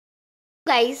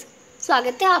Guys,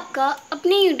 स्वागत है आपका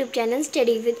अपने यूट्यूब चैनल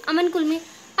स्टडी विद अमन कुल में।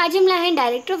 आज हम लाए हैं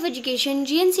director of education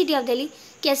GNCT of Delhi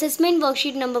की असेसमेंट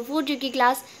वर्कशीट नंबर 4 जो कि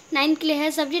क्लास 9 के लिए है।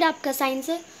 सब्जेक्ट आपका साइंस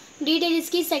है। डेट है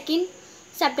इसकी 2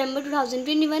 सितंबर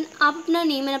 2021। आप अपना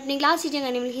नेम और अपनी क्लास टीचर का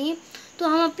नेम लिखेंगे। तो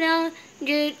हम अपना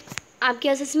जो आपकी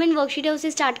असेसमेंट वर्कशीट है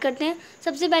उसे स्टार्ट करते हैं।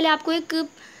 सबसे पहले आपको एक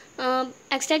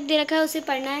एक्सट्रैक्ट दे रखा है, उसे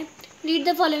पढ़ना है। Read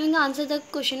the following answer the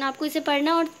question. आपको इसे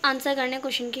पढ़ना और आंसर करना है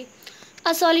क्वेश्चन के।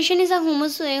 A solution is a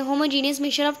homogeneous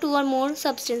mixture of 2 और मोर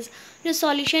सब्सटेंस। जो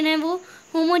सॉल्यूशन है वो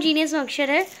होमोजीनियस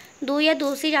मिक्सचर है 2 या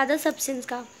 2 से ज़्यादा सब्सटेंस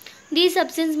का। दी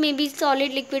सब्सटेंस में बी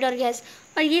सॉलिड, लिक्विड और गैस।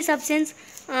 और ये सब्सटेंस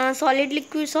सॉलिड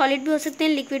भी हो सकते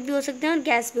हैं, लिक्विड भी हो सकते हैं और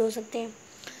गैस भी हो सकते हैं।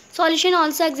 Solution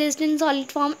also exist in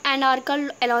solid form and are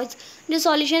called alloys. जो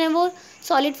सॉल्यूशन है वो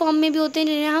सॉलिड फॉर्म में भी होते हैं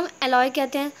जिन्हें हम एलॉय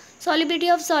कहते हैं। Solubility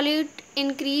of solid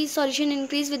increase, solution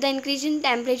increase with the increase in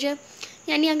temperature.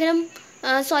 यानी अगर हम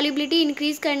सॉलिबिलिटी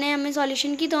इंक्रीज़ करना है हमें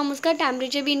सॉल्यूशन की, तो हम उसका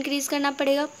टेम्परेचर भी इंक्रीज़ करना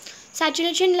पड़ेगा।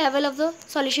 Saturation level of the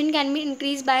solution can be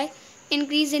increase by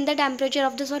increase in the temperature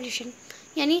of the solution.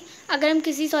 यानी अगर हम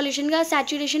किसी सॉल्यूशन का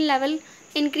सैचुरेशन लेवल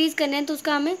इंक्रीज़ करना है तो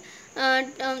उसका हमें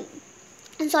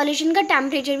सॉल्यूशन का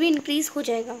टेम्परेचर भी इंक्रीज़ हो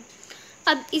जाएगा।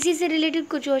 अब इसी से रिलेटेड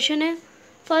कुछ क्वेश्चन है।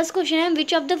 फर्स्ट क्वेश्चन है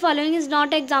which of the following is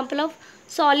not example of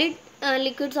solid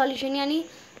liquid solution. यानी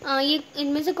ये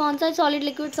इनमें से कौन सा सॉलिड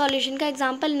लिक्विड सॉल्यूशन का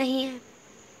एग्जाम्पल नहीं है।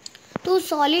 तो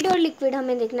सॉलिड और लिक्विड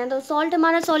हमें देखना है। तो सॉल्ट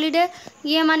हमारा सॉलिड है,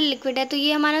 ये हमारा लिक्विड है, तो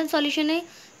ये हमारा सॉल्यूशन है।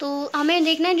 तो हमें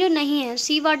देखना है जो नहीं है।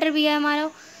 सी वाटर भी है हमारा,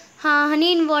 हाँ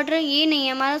हनी इन वाटर ये नहीं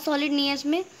है हमारा, सॉलिड नहीं है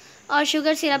इसमें। और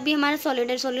शुगर सिरप भी हमारा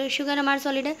सॉलिड है, शुगर हमारा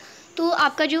सॉलिड है। तो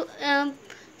आपका जो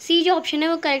सी जो ऑप्शन है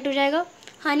वो करेक्ट हो जाएगा।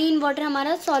 हनी इन वाटर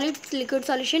हमारा सॉलिड लिक्विड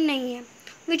सॉल्यूशन नहीं है।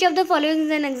 Which of the following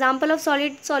is an example of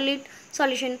solid solid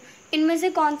solution. इनमें से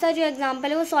कौन सा जो एग्जाम्पल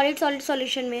है वो सॉलिड सॉलिड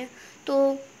सॉल्यूशन में है।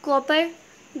 तो कॉपर,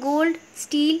 गोल्ड,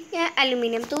 स्टील या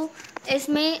एल्यूमिनियम। तो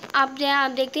इसमें आप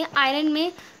देखते हैं आयरन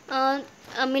में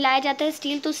मिलाया जाता है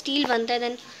स्टील, तो स्टील बनता है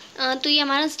देन। तो ये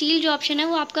हमारा स्टील जो ऑप्शन है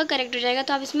वो आपका करेक्ट हो जाएगा।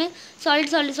 तो आप इसमें सॉलिड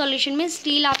सॉलिड सॉल्यूशन में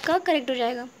स्टील आपका करेक्ट हो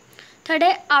जाएगा। थर्ड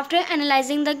है after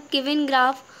analysing the given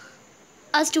graph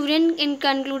a student in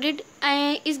concluded.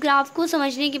 इस ग्राफ को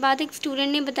समझने के बाद एक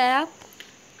स्टूडेंट ने बताया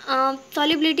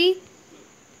solubility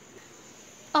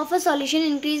of a solution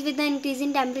increase with the increase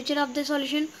in temperature of the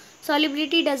solution.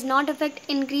 Solubility does not affect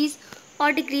increase or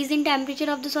decrease in temperature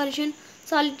of the solution.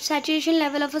 Saturation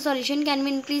level of a solution can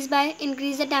be increased by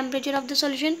increase the temperature of the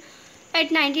solution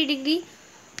at 90 degree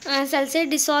Celsius.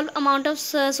 Dissolved amount of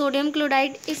sodium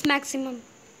chloride is maximum.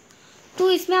 तो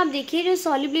इसमें आप देखिए जो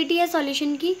solubility है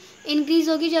solution की increase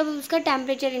होगी जब उसका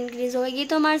टेम्परेचर इंक्रीज़ होगा। ये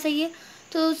तो हमारा सही है।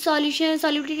 तो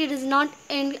solubility does not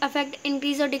affect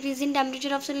increase और decrease in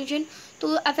temperature of solution. तो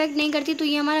अफेक्ट नहीं करती, तो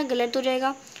ये हमारा गलत हो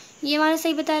जाएगा। ये हमारा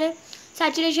सही बता रहे हैं।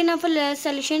 Saturation of a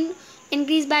solution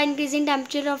increase by increase in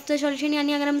temperature of the solution.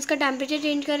 यानी अगर हम इसका टेम्परेचर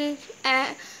चेंज करें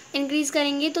इंक्रीज़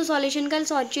करेंगे तो सॉल्यूशन का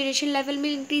सैचुरेशन लेवल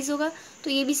भी इंक्रीज़ होगा। तो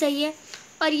ये भी सही है।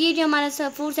 और ये जो हमारा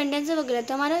 4 सेंटेंस है वो गलत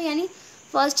है हमारा, यानी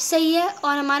फर्स्ट सही है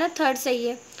और हमारा थर्ड सही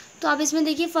है। तो आप इसमें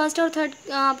देखिए फर्स्ट और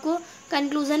थर्ड आपको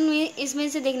कंक्लूजन में इसमें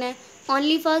से देखना है।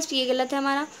 ओनली फर्स्ट ये गलत है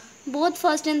हमारा, बोथ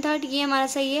फर्स्ट एंड थर्ड ये हमारा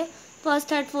सही है,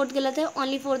 फर्स्ट थर्ड फोर्थ गलत है,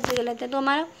 ओनली फोर्थ भी गलत है। तो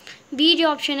हमारा बी जो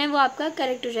ऑप्शन है वो आपका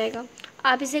करेक्ट हो जाएगा।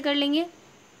 आप इसे कर लेंगे।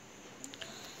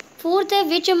 फोर्थ है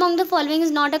which among the following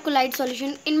is not a colloid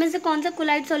solution. इनमें से कौन सा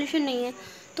कोलाइड सॉल्यूशन नहीं है।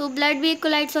 तो ब्लड भी एक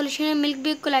कोलाइड सॉल्यूशन है, मिल्क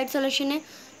भी एक कोलाइड सॉल्यूशन है,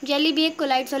 जेली भी एक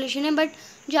कोलाइड सॉल्यूशन है, बट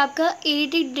जो आपका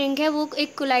एरेटेड ड्रिंक है वो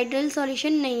एक कोलाइडल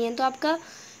सॉल्यूशन नहीं है। तो आपका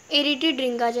एरेटेड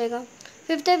ड्रिंक आ जाएगा।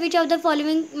 फिफ्थ है which of the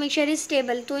following mixture is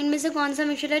stable. तो इनमें से कौन सा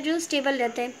मिक्सचर है जो स्टेबल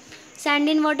रहता है। सैंड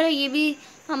इन वाटर ये भी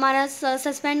हमारा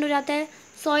सस्पेंड हो जाता है,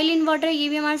 सॉइल इन वाटर ये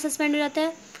भी हमारा सस्पेंड हो जाता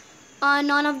है,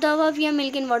 नॉन ऑफ द अबव या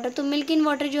मिल्क इन वाटर। तो मिल्क इन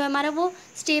वाटर जो है हमारा वो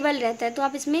स्टेबल रहता है। तो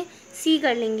आप इसमें सी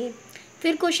कर लेंगे।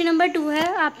 फिर क्वेश्चन नंबर 2 है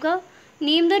आपका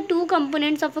name the 2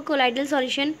 components of a colloidal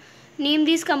solution. Name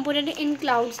this component in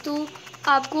clouds. तो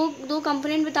आपको 2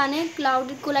 कंपोनेंट बताने हैं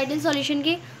क्लाउड कोलाइडल सॉल्यूशन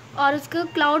के और उसको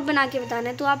क्लाउड बना के बताना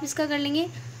है। तो आप इसका कर लेंगे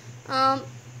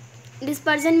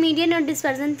डिस्पर्जन मीडियन और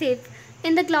dispersion phase.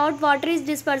 In the cloud water is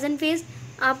dispersion phase.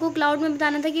 आपको क्लाउड में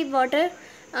बताना था कि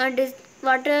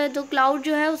वाटर तो क्लाउड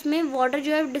जो है उसमें वाटर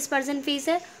जो है डिस्पर्जन फेज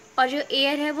है और जो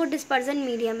एयर है वो डिस्पर्जन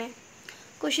मीडियम है।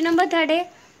 क्वेश्चन नंबर 3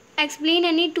 है explain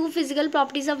any 2 physical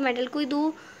properties of metal. कोई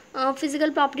 2 फिजिकल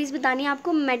प्रॉपर्टीज़ बतानी है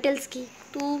आपको मेटल्स की।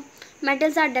 तो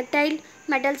metals are ductile,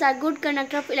 metals are good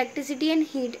conductor of electricity and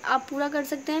heat. आप पूरा कर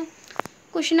सकते हैं।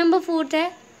 क्वेश्चन नंबर 4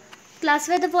 है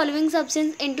classify the following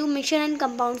substance into mixture and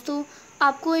compounds. तो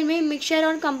आपको इनमें मिक्सचर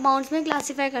और कंपाउंड्स में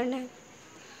क्लासीफाई करना है।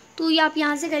 तो ये आप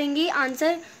यहाँ से करेंगे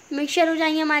आंसर। मिक्सचर हो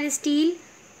जाएंगे हमारे स्टील,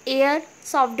 एयर,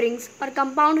 सॉफ्ट ड्रिंक्स, और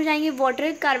कंपाउंड हो जाएंगे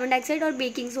वाटर, कार्बन डाइऑक्साइड और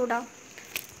बेकिंग सोडा।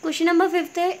 क्वेश्चन नंबर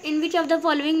 5 है, इन which of the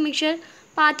following mixture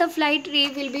path of light रे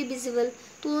विल बी विजिबल।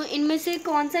 तो इनमें से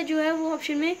कौन सा जो है वो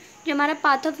ऑप्शन में जो हमारा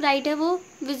पाथ ऑफ लाइट है वो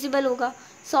विजिबल होगा,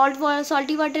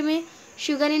 सॉल्टी वाटर में,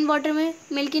 शुगर इन वाटर में,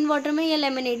 मिल्क इन वाटर में, या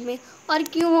लेमनेड में, और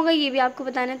क्यों होगा ये भी आपको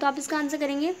बताना है। तो आप इसका आंसर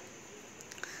करेंगे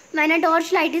when a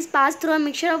torch light is pass through a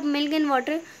mixture of milk and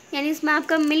water, यानी इसमें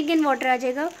आपका मिल्क एंड वाटर आ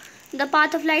जाएगा। The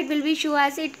path of light will be show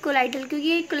as it colloidal, क्योंकि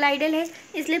ये कोलाइडल है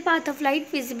इसलिए पाथ ऑफ लाइट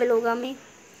विजिबल होगा हमें।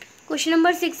 क्वेश्चन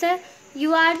नंबर 6 है,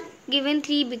 यू आर गिवन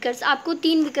 3 बिकर्स, आपको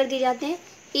 3 बिकर दिए जाते हैं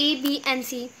ए, B and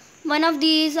C. One of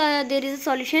these there is a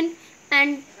solution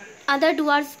and other 2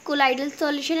 are colloidal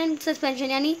solution and suspension,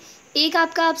 यानी एक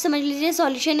आपका आप समझ लीजिए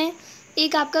सॉल्यूशन है,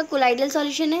 एक आपका कोलाइडल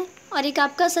सॉल्यूशन है और एक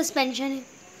आपका सस्पेंशन है।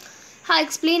 हाँ,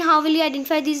 explain how will you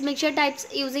identify this mixture types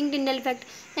using Tyndall effect,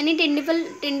 यानी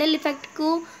टिंडल इफेक्ट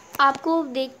को आपको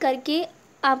देख करके,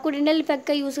 आपको टिंडल इफेक्ट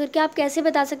का यूज़ करके आप कैसे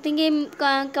बता सकते हैं कि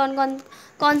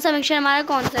कौन सा मिक्सचर हमारा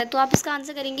कौन सा है। तो आप इसका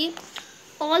आंसर करेंगे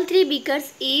all 3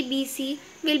 beakers A, B, C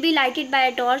will be lighted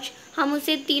bye a torch, हम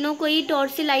उसे तीनों को ही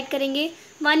टॉर्च से लाइट करेंगे।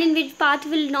 One in which path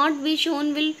will not be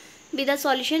shown will be the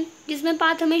solution, जिसमें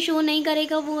पाथ हमें शो नहीं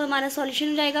करेगा वो हमारा सॉल्यूशन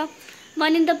हो जाएगा।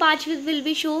 One in the path will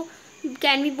be show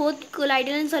can be both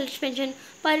colloidal and suspension,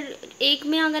 पर एक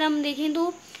में अगर हम देखें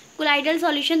तो कोलाइडल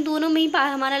सॉल्यूशन दोनों में ही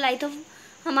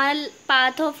हमारा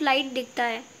पाथ ऑफ लाइट दिखता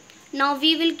है। Now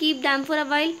we will keep them for a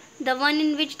while, the one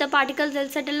in which the particles will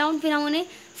settle down, फिर हम उन्हें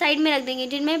साइड में रख देंगे,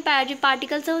 जिनमें जो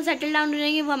पार्टिकल्स है वो सेटल डाउन हो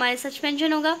जाएंगे, वो हमारे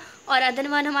सस्पेंशन होगा, और अदर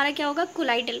वन हमारा क्या होगा,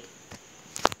 कोलाइडल।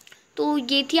 तो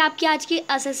ये थी आपकी आज की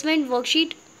असेसमेंट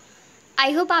वर्कशीट।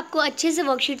 आई होप आपको अच्छे से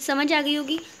वर्कशीट समझ आ गई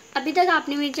होगी। अभी तक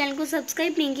आपने मेरे चैनल को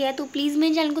सब्सक्राइब नहीं किया है तो प्लीज़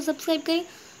मेरे चैनल को सब्सक्राइब करें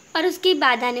और उसके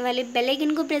बाद आने वाले बेल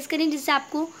आइकन को प्रेस करें, जिससे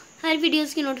आपको हर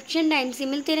वीडियोस की नोटिफिकेशन टाइम से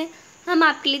मिलते रहे। हम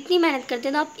आपके लिए इतनी मेहनत करते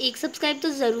हैं तो आप एक सब्सक्राइब तो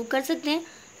ज़रूर कर सकते हैं।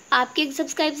 आपके एक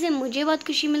सब्सक्राइब से मुझे बहुत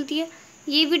खुशी मिलती है।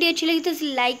 ये वीडियो अच्छी लगी तो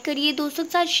इसे लाइक करिए, दोस्तों के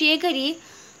साथ शेयर करिए,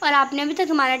 और आपने अभी तक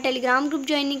हमारा टेलीग्राम ग्रुप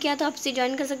ज्वाइन नहीं किया तो आप इसे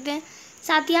ज्वाइन कर सकते हैं।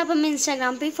 साथ ही आप हमें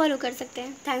इंस्टाग्राम पर फॉलो कर सकते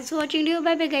हैं। Thanks for watching video,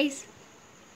 bye bye guys.